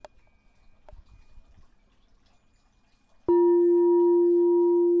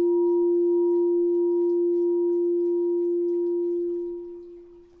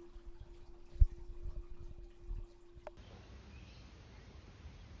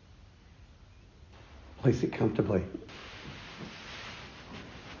Please sit comfortably.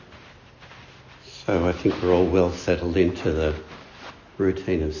 So I think we're all well settled into the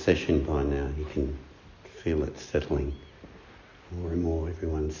routine of session by now. You can feel it settling more and more.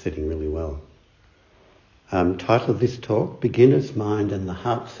 Everyone's sitting really well. Title of this talk, Beginner's Mind and the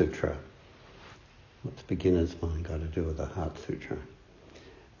Heart Sutra. What's beginner's mind got to do with the Heart Sutra?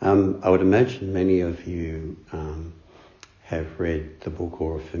 I would imagine many of you have read the book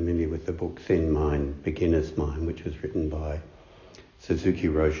or are familiar with the book Zen Mind, Beginner's Mind, which was written by Suzuki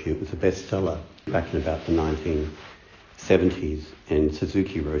Roshi. It was a bestseller back in about the 1970s, and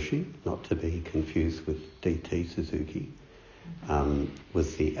Suzuki Roshi, not to be confused with D.T. Suzuki,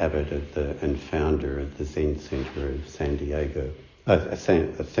 was the abbot of and founder of the Zen Center of San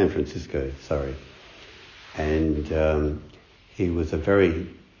Francisco, and he was a very,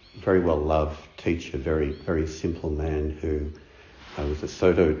 very well-loved teacher, very, very simple man who was a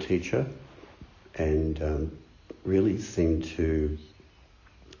Soto teacher and really seemed to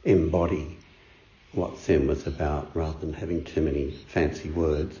embody what Zen was about rather than having too many fancy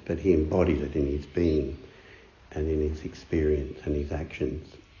words, but he embodied it in his being and in his experience and his actions.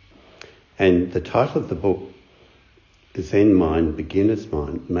 And the title of the book, Zen Mind, Beginner's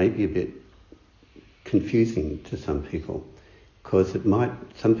Mind, may be a bit confusing to some people, because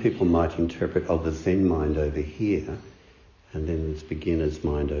some people might interpret, the Zen mind over here, and then there's beginner's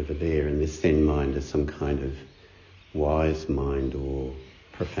mind over there, and this Zen mind is some kind of wise mind or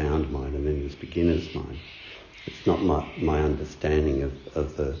profound mind, and then there's beginner's mind. It's not my understanding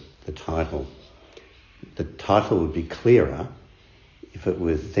of the title. The title would be clearer if it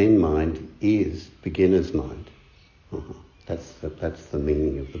was Zen mind is beginner's mind. That's the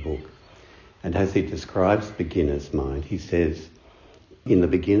meaning of the book. And as he describes beginner's mind, he says, in the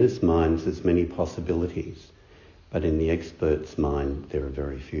beginner's mind there's many possibilities, but in the expert's mind there are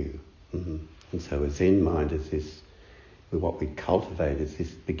very few. And so a Zen mind is this, what we cultivate is this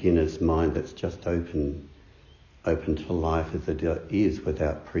beginner's mind that's just open to life as it is,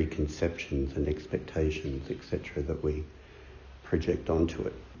 without preconceptions and expectations, etc., that we project onto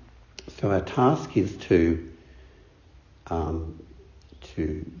it. So our task is to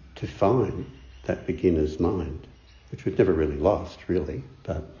find that beginner's mind, which we've never really lost, really,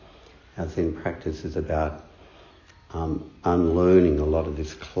 but our Zen practice is about unlearning a lot of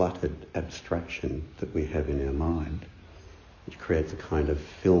this cluttered abstraction that we have in our mind, which creates a kind of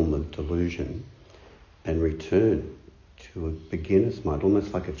film of delusion, and return to a beginner's mind,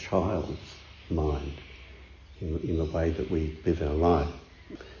 almost like a child's mind, in the way that we live our life.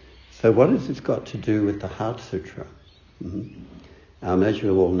 So what has this got to do with the Heart Sutra? As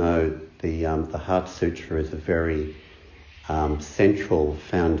you all know, the Heart Sutra is a very central,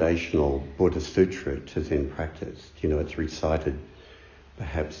 foundational Buddhist sutra to Zen practice. It's recited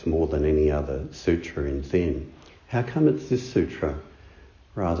perhaps more than any other sutra in Zen. How come it's this sutra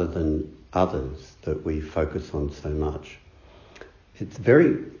rather than others that we focus on so much? It's a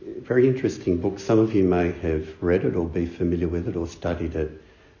very, very interesting book. Some of you may have read it or be familiar with it or studied it.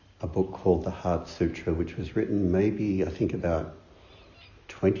 A book called The Heart Sutra, which was written maybe, I think, about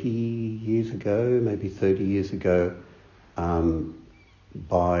 20 years ago, maybe 30 years ago,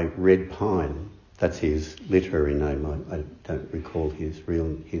 by Red Pine. That's his literary name. I don't recall his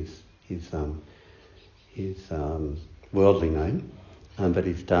worldly name, but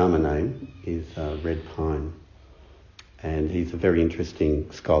his Dharma name is Red Pine. And he's a very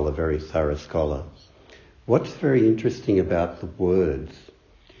interesting scholar, very thorough scholar. What's very interesting about the words,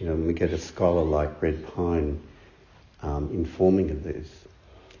 when we get a scholar like Red Pine informing of this,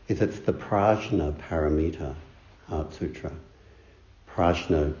 is it's the Prajna Paramita Heart Sutra.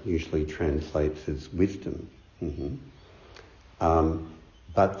 Prajna usually translates as wisdom.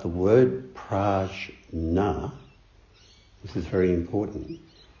 But the word prajna, this is very important,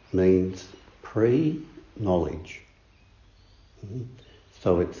 means pre-knowledge.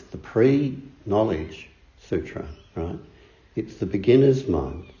 So it's the pre-knowledge sutra, right? It's the beginner's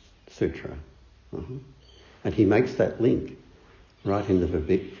mind sutra. And he makes that link right in the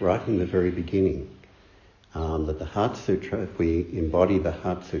very beginning. That the Heart Sutra, if we embody the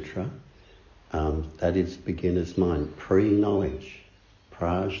Heart Sutra, that is beginner's mind, pre-knowledge,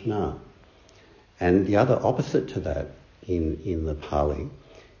 prajna. And the other opposite to that in the Pali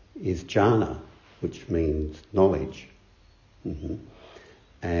is jhana, which means knowledge.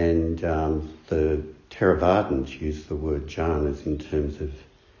 And the Theravadins use the word jhanas in terms of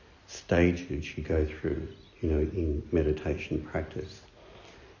stages you go through, in meditation practice.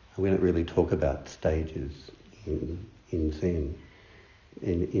 We don't really talk about stages in Zen.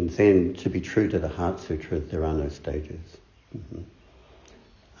 In Zen, to be true to the Heart Sutra, there are no stages.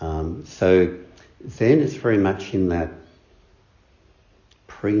 So Zen is very much in that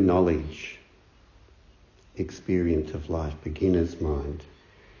pre-knowledge experience of life, beginner's mind,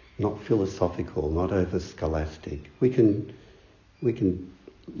 not philosophical, not over scholastic. We can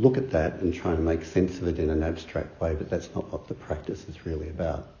look at that and try to make sense of it in an abstract way, but that's not what the practice is really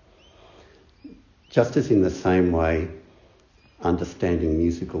about. Just as in the same way, understanding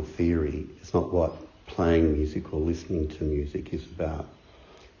musical theory is not what playing music or listening to music is about.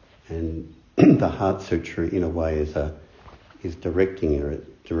 And the Heart Sutra, in a way, is directing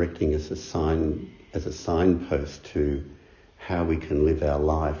us as a signpost to how we can live our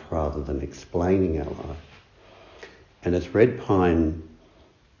life rather than explaining our life. And as Red Pine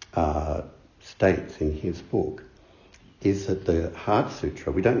states in his book, is that the Heart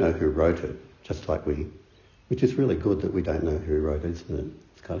Sutra, we don't know who wrote it, just like which is really good that we don't know who wrote it, isn't it?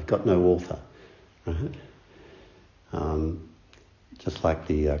 It's got no author, right? Just like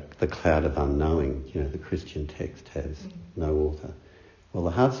the Cloud of Unknowing, the Christian text has no author. Well,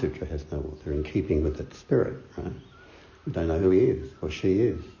 the Heart Sutra has no author, in keeping with its spirit, right? We don't know who he is or she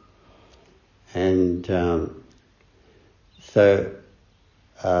is. And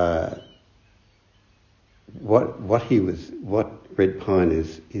what Red Pine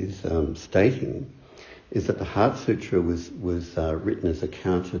is stating is that the Heart Sutra was written as a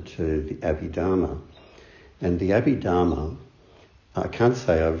counter to the Abhidharma. And the Abhidharma, I can't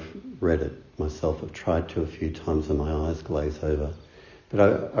say I've read it myself. I've tried to a few times and my eyes glaze over.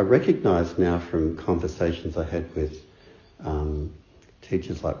 But I recognise now from conversations I had with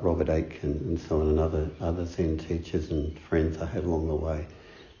teachers like Robert Aitken and so on, and other Zen teachers and friends I had along the way,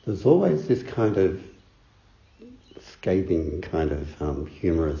 there's always this kind of scathing, kind of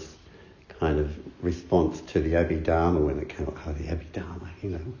humorous kind of response to the Abhidharma when it came up, the Abhidharma,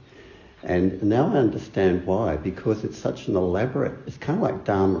 And now I understand why, because it's such an elaborate, it's kind of like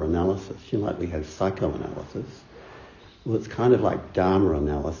Dharma analysis. Like we have psychoanalysis. Well, it's kind of like Dharma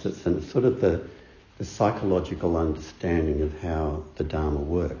analysis, and it's sort of the psychological understanding of how the Dharma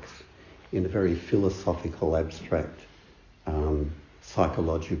works in a very philosophical, abstract,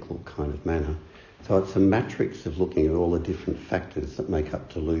 psychological kind of manner. So it's a matrix of looking at all the different factors that make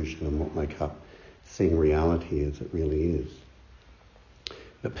up delusion and what make up seeing reality as it really is.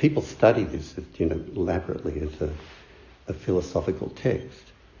 But people study this, elaborately as a philosophical text,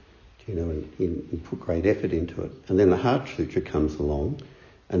 and put great effort into it. And then the Heart Sutra comes along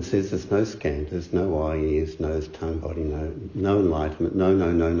and says there's no skandhas, no eye, ears, nose, tongue, body, no enlightenment,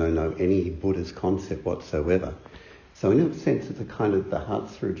 no, any Buddhist concept whatsoever. So in a sense, it's the Heart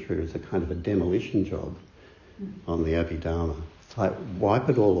Sutra is a kind of a demolition job on the Abhidharma. It's like wipe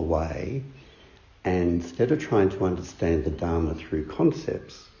it all away, and instead of trying to understand the Dharma through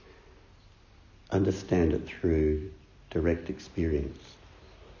concepts, understand it through direct experience.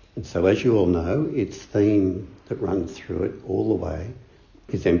 And so as you all know, its theme that runs through it all the way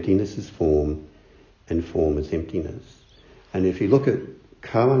is emptiness is form and form is emptiness. And if you look at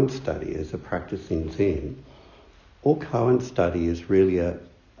koan study as a practice in Zen, all koan study is really a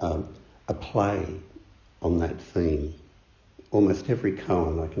play on that theme. Almost every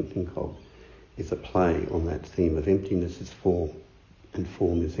koan I can think of is a play on that theme of emptiness is form and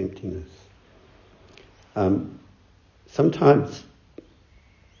form is emptiness. Sometimes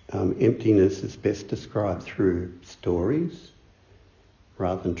emptiness is best described through stories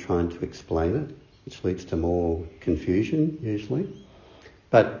rather than trying to explain it, which leads to more confusion usually.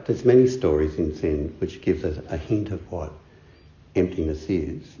 But there's many stories in Zen which gives us a hint of what emptiness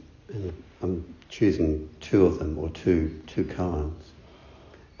is. And I'm choosing two of them, or two koans.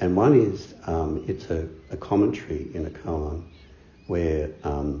 And one is, it's a commentary in a koan where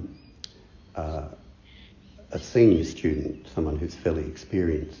a senior student, someone who's fairly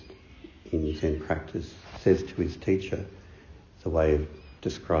experienced in Zen practice, says to his teacher, it's a way of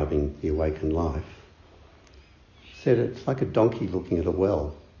describing the awakened life, said it's like a donkey looking at a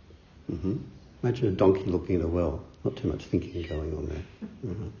well. Imagine a donkey looking at a well. Not too much thinking going on there.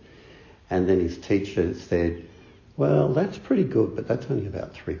 And then his teacher said, well, that's pretty good, but that's only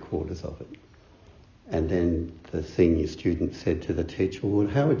about 3/4 of it. And then the senior student said to the teacher, well,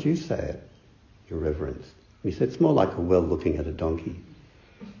 how would you say it, Your Reverence? And he said, it's more like a well looking at a donkey.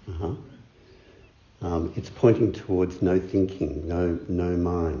 It's pointing towards no thinking, no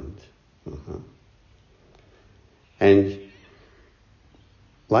mind. And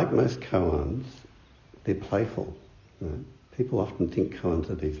like most koans, they're playful. People often think koans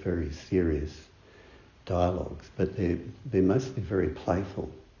are these very serious dialogues, but they're mostly very playful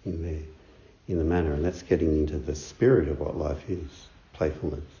in the manner, and that's getting into the spirit of what life is,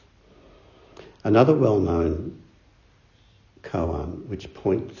 playfulness. Another well-known koan, which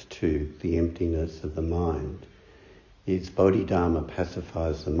points to the emptiness of the mind, is Bodhidharma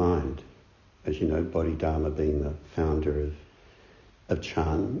pacifies the mind. As you know, Bodhidharma being the founder of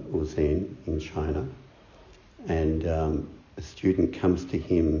Chan or Zen in China. And a student comes to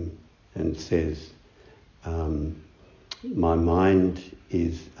him and says, my mind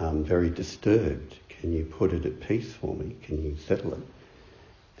is very disturbed. Can you put it at peace for me? Can you settle it?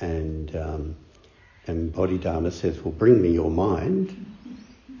 And Bodhidharma says, well, bring me your mind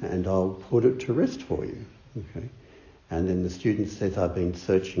and I'll put it to rest for you. Okay. And then the student says, I've been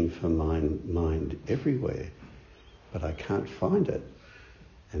searching for my mind everywhere, but I can't find it.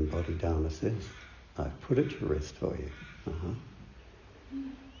 And Bodhidharma says, I've put it to rest for you.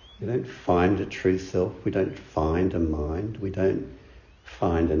 We don't find a true self. We don't find a mind. We don't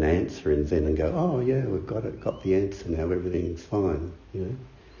find an answer in Zen and go, oh yeah, we've got the answer now, everything's fine. You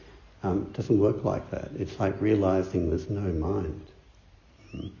know, it doesn't work like that. It's like realizing there's no mind.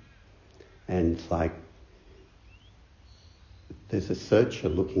 And it's like there's a searcher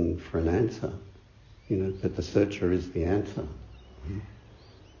looking for an answer, you know, but the searcher is the answer.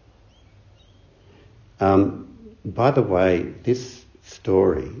 By the way, this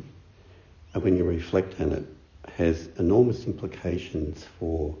story, when you reflect on it, has enormous implications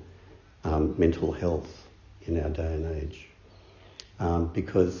for mental health in our day and age.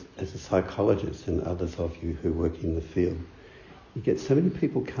 Because as a psychologist and others of you who work in the field, you get so many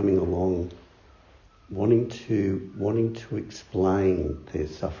people coming along wanting to explain their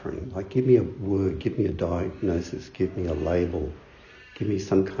suffering. Like, give me a word, give me a diagnosis, give me a label, give me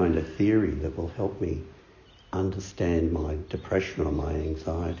some kind of theory that will help me understand my depression or my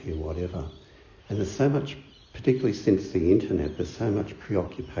anxiety or whatever. And there's so much, particularly since the internet, there's so much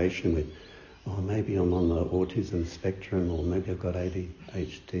preoccupation with, oh, maybe I'm on the autism spectrum, or maybe I've got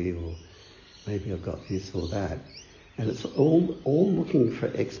ADHD, or maybe I've got this or that. And it's all looking for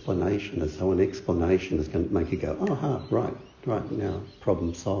explanation, as though an explanation is going to make you go, oh, right, now,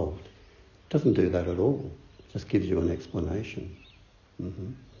 problem solved. It doesn't do that at all. It just gives you an explanation.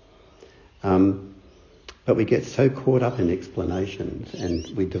 But we get so caught up in explanations, and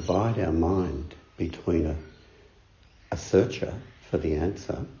we divide our mind between a searcher for the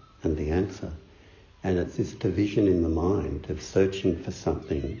answer and the answer. And it's this division in the mind of searching for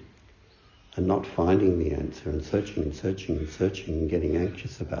something and not finding the answer, and searching and searching and searching and getting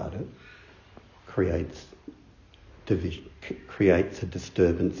anxious about it, creates division, creates a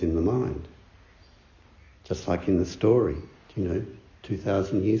disturbance in the mind. Just like in the story,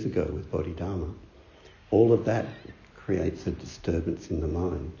 2,000 years ago with Bodhidharma. All of that creates a disturbance in the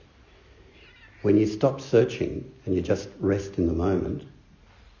mind. When you stop searching and you just rest in the moment,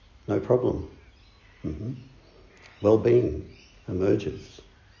 no problem. Well-being emerges,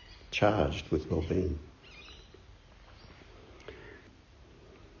 charged with well-being.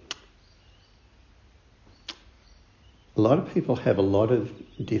 A lot of people have a lot of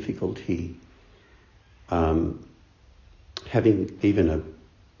difficulty having even a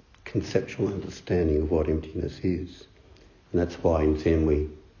conceptual understanding of what emptiness is. And that's why in Zen we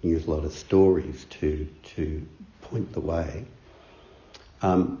use a lot of stories to point the way.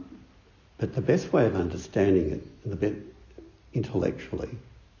 But the best way of understanding it, the bit intellectually,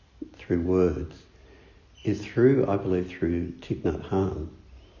 through words, is I believe, through Thich Nhat Hanh,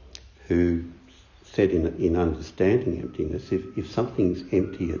 who said in understanding emptiness, if something's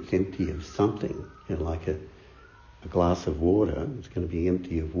empty, it's empty of something. Like a glass of water, it's going to be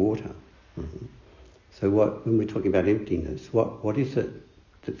empty of water. So when we're talking about emptiness, what is it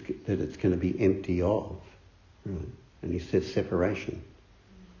that it's going to be empty of? Right? And he says separation.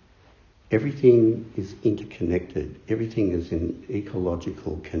 Everything is interconnected. Everything is in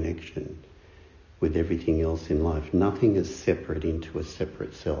ecological connection with everything else in life. Nothing is separate into a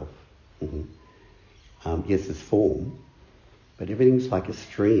separate self. Yes, there's form, but everything's like a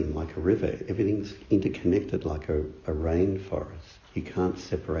stream, like a river. Everything's interconnected like a rainforest. You can't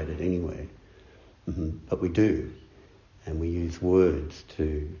separate it anywhere. But we do, and we use words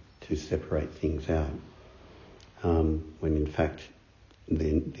to separate things out, when in fact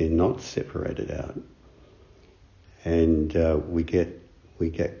they're not separated out. And we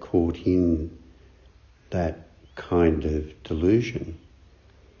get caught in that kind of delusion.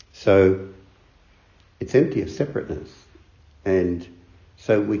 So it's empty of separateness. And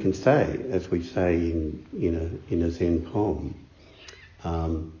so we can say, as we say in a Zen poem,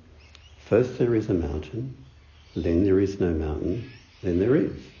 first there is a mountain, then there is no mountain, then there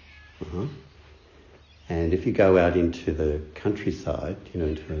is. And if you go out into the countryside,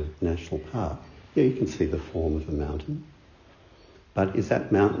 into a national park, you can see the form of a mountain. But is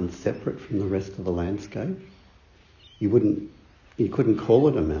that mountain separate from the rest of the landscape? you couldn't call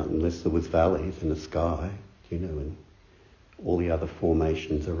it a mountain unless there was valleys and a sky, and all the other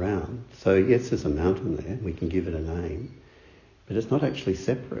formations around. So yes, there's a mountain there, we can give it a name, but it's not actually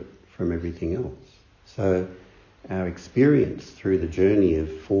separate from everything else. So our experience through the journey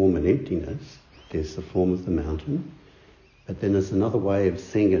of form and emptiness, there's the form of the mountain, but then there's another way of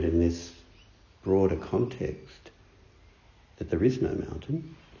seeing it in this broader context, that there is no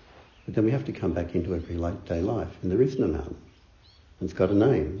mountain, but then we have to come back into everyday life, and there is no mountain. And it's got a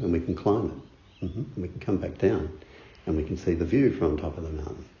name, and we can climb it. And we can come back down, and we can see the view from top of the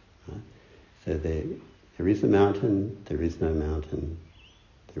mountain. Right? So there is a mountain, there is no mountain,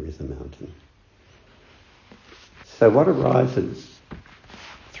 there is a mountain. So what arises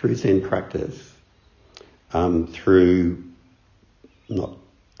through Zen practice, through not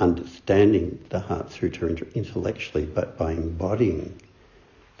understanding the Heart Sutra intellectually, but by embodying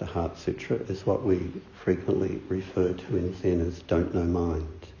the Heart Sutra, is what we frequently refer to in Zen as don't know mind.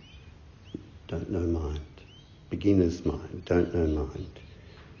 Don't know mind. Beginner's mind, don't know mind.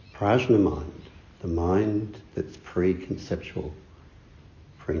 Prajna mind, the mind that's pre-conceptual,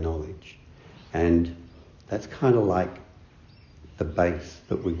 pre-knowledge. And that's kind of like the base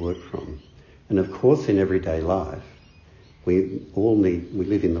that we work from. And of course in everyday life, we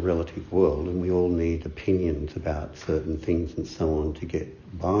live in the relative world, and we all need opinions about certain things and so on to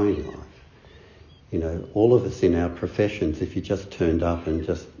get by in life. All of us in our professions, if you just turned up and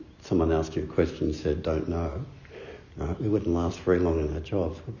just someone asked you a question and said, don't know, right, we wouldn't last very long in our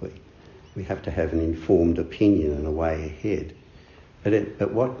jobs, would we? We have to have an informed opinion and a way ahead.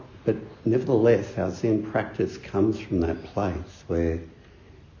 But nevertheless, our Zen practice comes from that place where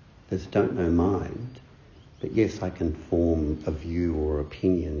there's don't know mind, but yes, I can form a view or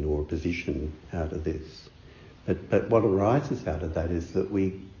opinion or a position out of this. But what arises out of that is that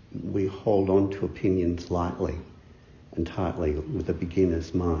we hold on to opinions lightly and tightly with a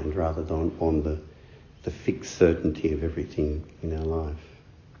beginner's mind rather than on the fixed certainty of everything in our life.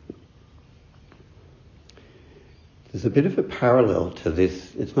 There's a bit of a parallel to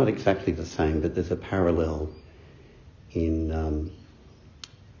this. It's not exactly the same, but there's a parallel in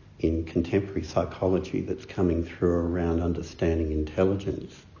contemporary psychology that's coming through around understanding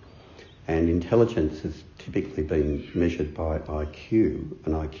intelligence. And intelligence has typically been measured by IQ,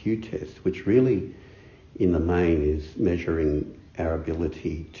 an IQ test, which really, in the main, is measuring our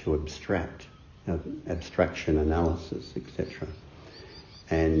ability to abstract, abstraction, analysis, etc.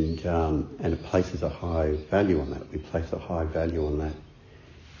 And it places a high value on that. We place a high value on that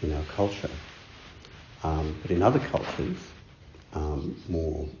in our culture. But in other cultures,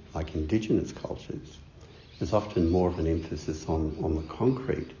 more like indigenous cultures, there's often more of an emphasis on the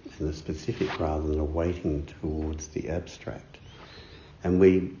concrete and the specific rather than a weighting towards the abstract. And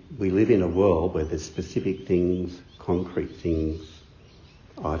we live in a world where there's specific things, concrete things,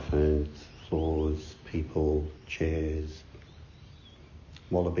 iPhones, floors, people, chairs,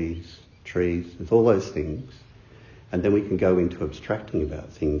 wallabies, trees, there's all those things. And then we can go into abstracting about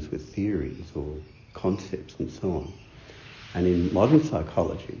things with theories or concepts and so on. And in modern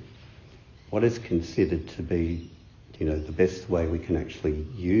psychology, what is considered to be, the best way we can actually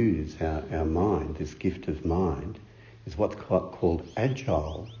use our mind, this gift of mind, is what's called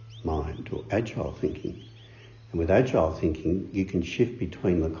agile mind or agile thinking. And with agile thinking, you can shift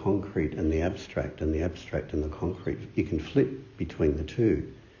between the concrete and the abstract and the concrete. You can flip between the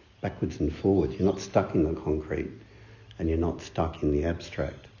two, backwards and forwards. You're not stuck in the concrete and you're not stuck in the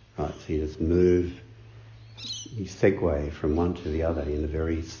abstract, right? So you just move, you segue from one to the other in a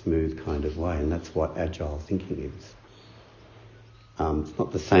very smooth kind of way, and that's what agile thinking is. It's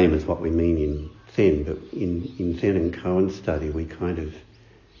not the same as what we mean in Zen, but in Zen and Koan study, we kind of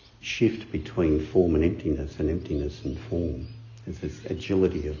shift between form and emptiness and form. There's this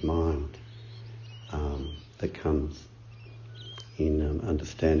agility of mind that comes in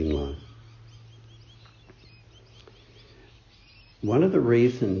understanding life. One of the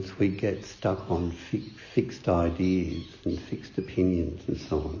reasons we get stuck on fixed ideas and fixed opinions and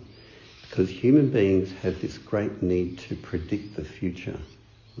so on, because human beings have this great need to predict the future.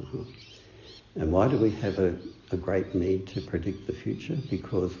 And why do we have a great need to predict the future?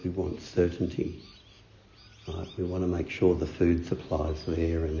 Because we want certainty. Right? We want to make sure the food supply's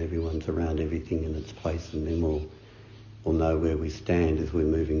there and everyone's around everything in its place, and then we'll know where we stand as we're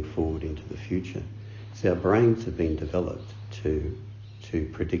moving forward into the future. So our brains have been developed to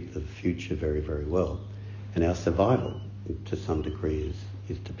predict the future very, very well. And our survival, to some degree,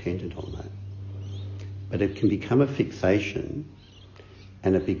 is dependent on that. But it can become a fixation,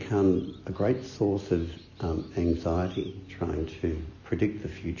 and it becomes a great source of anxiety, trying to predict the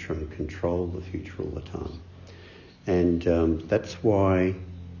future and control the future all the time. And that's why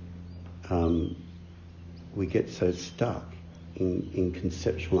we get so stuck in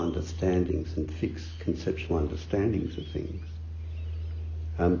conceptual understandings and fixed conceptual understandings of things.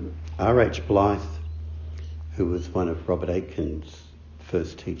 R.H. Blythe, who was one of Robert Aitken's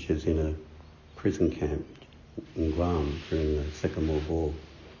first teachers in a prison camp in Guam during the Second World War,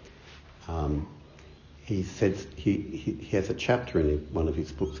 he says he has a chapter in one of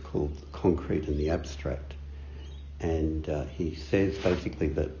his books called Concrete and the Abstract, and he says basically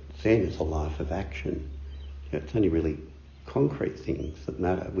that Zen is a life of action. It's only really concrete things that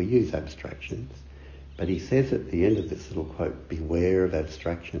matter. We use abstractions, but he says at the end of this little quote, beware of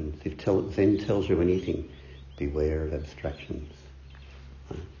abstractions. If Zen tells you anything, beware of abstractions.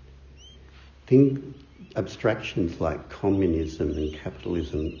 Abstractions like communism and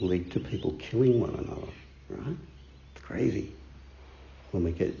capitalism lead to people killing one another, right? It's crazy when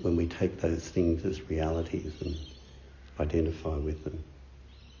we take those things as realities and identify with them.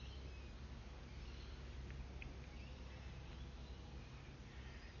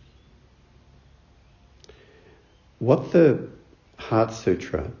 What the Heart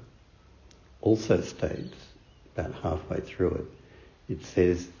Sutra also states, about halfway through it, it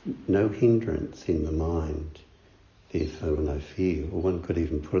says, no hindrance in the mind, therefore no fear. Or one could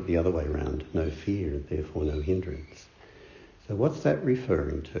even put it the other way around, no fear, therefore no hindrance. So what's that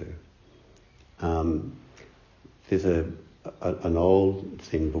referring to? There's an old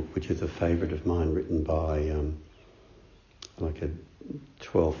Zen book, which is a favourite of mine, written by like a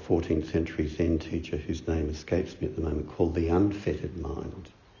 12th, 14th century Zen teacher whose name escapes me at the moment, called The Unfettered Mind.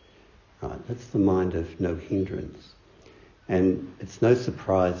 Right, that's the mind of no hindrance. And it's no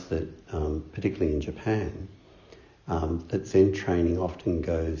surprise that, particularly in Japan, that Zen training often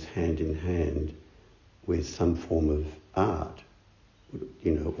goes hand in hand with some form of art,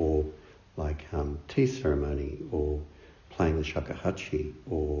 or like tea ceremony, or playing the shakuhachi,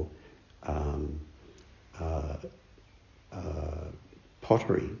 or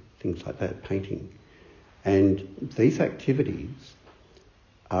pottery, things like that, painting. And these activities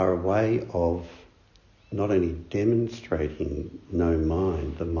are a way of not only demonstrating no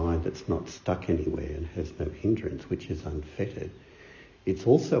mind, the mind that's not stuck anywhere and has no hindrance, which is unfettered, it's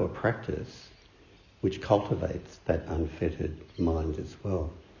also a practice which cultivates that unfettered mind as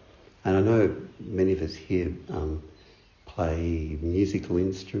well. And I know many of us here play musical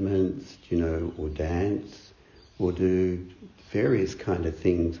instruments, or dance, or do various kind of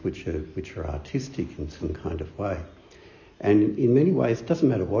things which are artistic in some kind of way. And in many ways, it doesn't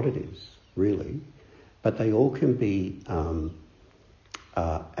matter what it is, really, but they all can be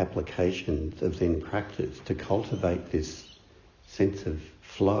applications of Zen practice to cultivate this sense of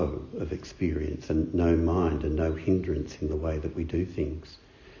flow of experience and no mind and no hindrance in the way that we do things.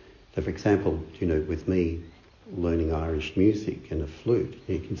 So, for example, with me learning Irish music and a flute,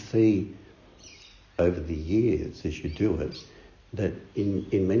 you can see over the years as you do it that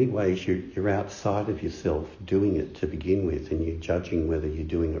in many ways you're outside of yourself doing it to begin with, and you're judging whether you're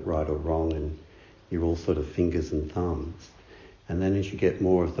doing it right or wrong, and you're all sort of fingers and thumbs. And then as you get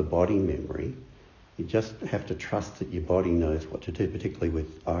more of the body memory, you just have to trust that your body knows what to do, particularly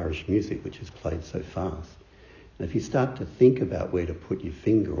with Irish music, which is played so fast. And if you start to think about where to put your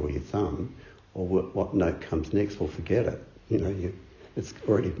finger or your thumb, or what note comes next, well, forget it. It's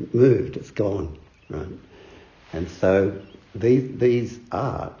already moved, it's gone, right? And so these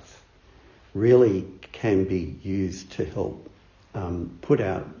arts really can be used to help put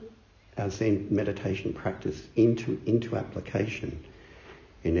our Zen meditation practice into application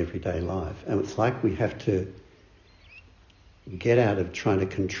in everyday life. And it's like we have to get out of trying to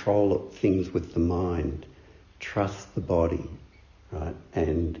control things with the mind, trust the body, right,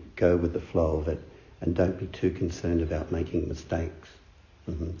 and go with the flow of it, and don't be too concerned about making mistakes,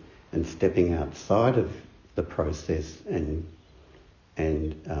 and stepping outside of the process and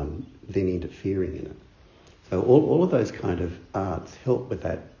then interfering in it. So all of those kind of arts help with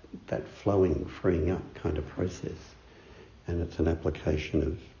that flowing, freeing up kind of process, and it's an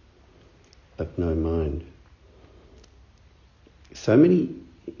application of no mind. In so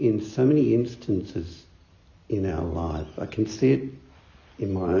many instances in our life, I can see it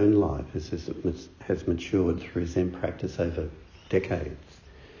in my own life as it has matured through Zen practice over decades,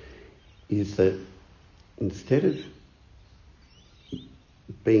 is that instead of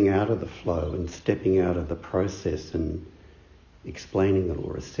being out of the flow and stepping out of the process and explaining it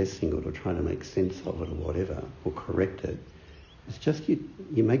or assessing it or trying to make sense of it or whatever, or correct it, it's just you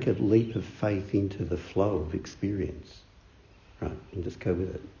make a leap of faith into the flow of experience, right, and just go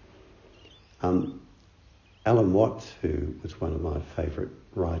with it. Alan Watts, who was one of my favourite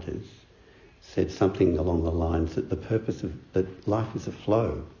writers, said something along the lines that that life is a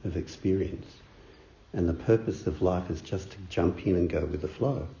flow of experience, and the purpose of life is just to jump in and go with the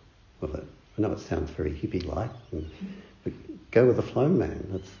flow of it. I know it sounds very hippie-like, but go with the flow,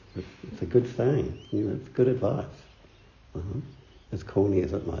 man. It's a good saying. It's good advice. As corny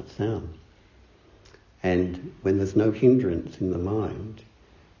as it might sound. And when there's no hindrance in the mind,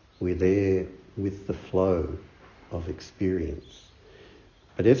 we're there with the flow of experience.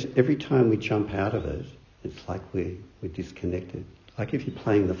 But every time we jump out of it, it's like we're disconnected. Like if you're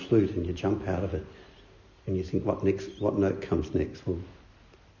playing the flute and you jump out of it and you think, what note comes next? Well,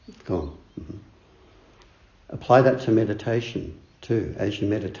 it's gone. Apply that to meditation too. As your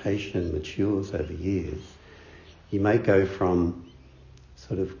meditation matures over years, you may go from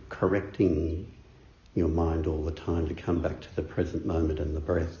sort of correcting your mind all the time to come back to the present moment and the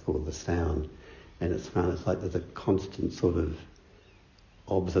breath or the sound, and it's like there's a constant sort of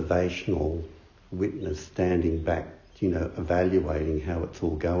observational witness standing back, evaluating how it's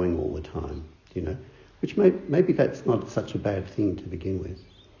all going all the time, which maybe that's not such a bad thing to begin with,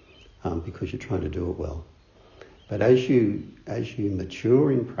 because you're trying to do it well. But as you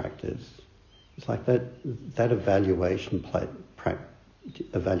mature in practice, it's like that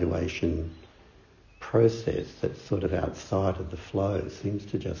evaluation process that's sort of outside of the flow seems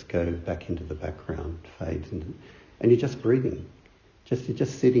to just go back into the background, fades into, and you're just breathing. You're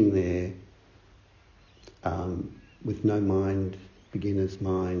just sitting there with no mind, beginner's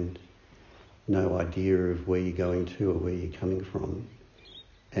mind, no idea of where you're going to or where you're coming from,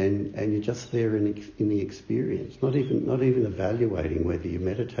 and you're just there in the experience, not even evaluating whether you're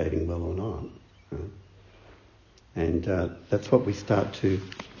meditating well or not. Right? And that's what we start to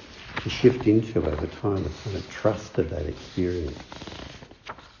shift into over time, a kind of trust of that experience.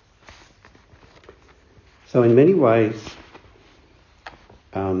 So in many ways,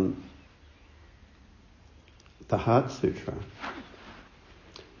 the Heart Sutra,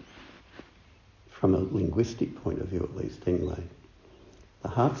 from a linguistic point of view at least anyway, the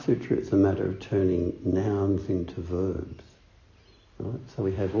Heart Sutra is a matter of turning nouns into verbs. Right? So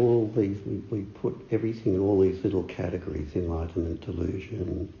we have all these, we put everything in all these little categories: enlightenment,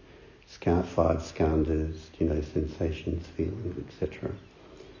 delusion, 5 skandhas, sensations, feelings, etc.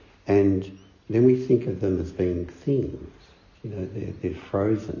 And then we think of them as being things. They're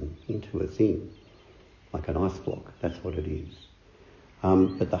frozen into a thing, like an ice block. That's what it is.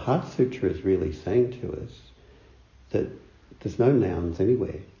 But the Heart Sutra is really saying to us that there's no nouns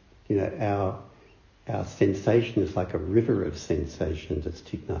anywhere. Our sensation is like a river of sensations, as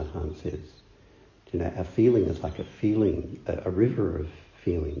Thich Nhat Hanh says. Our feeling is like a river of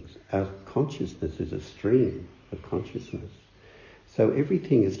feelings. Our consciousness is a stream of consciousness. So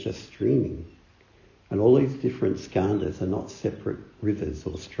everything is just streaming. And all these different skandhas are not separate rivers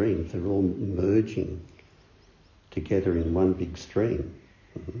or streams. They're all merging together in one big stream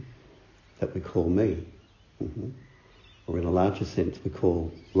that we call me. Or in a larger sense, we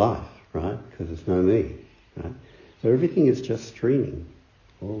call life, right? Because there's no me, right? So everything is just streaming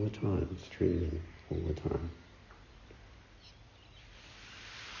all the time, streaming all the time.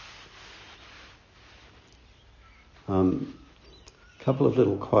 Couple of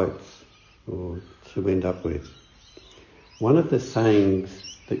little quotes to end up with. One of the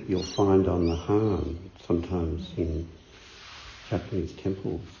sayings that you'll find on the Han, sometimes in Japanese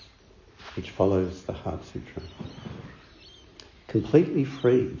temples, which follows the Heart Sutra. Completely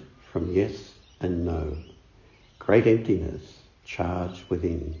freed from yes and no, great emptiness charged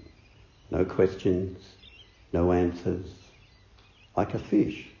within, no questions, no answers, like a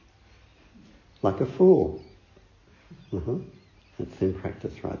fish, like a fool. That's in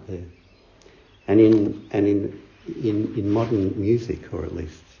practice right there. And in modern music, or at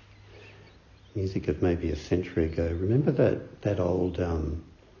least music of maybe a century ago, remember that old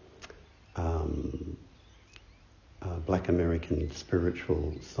Black American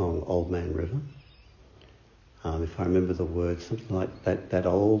spiritual song, Old Man River? If I remember the words, something like that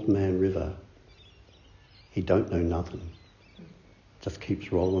old man river, he don't know nothing, just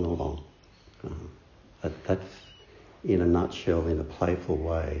keeps rolling along. That's, in a nutshell, in a playful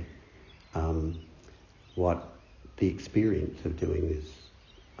way, what the experience of doing this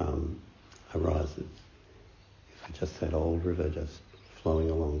arises. It's just that old river just flowing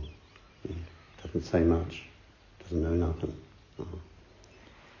along. Doesn't say much, doesn't know nothing.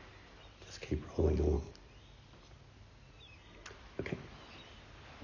 Just keep rolling along.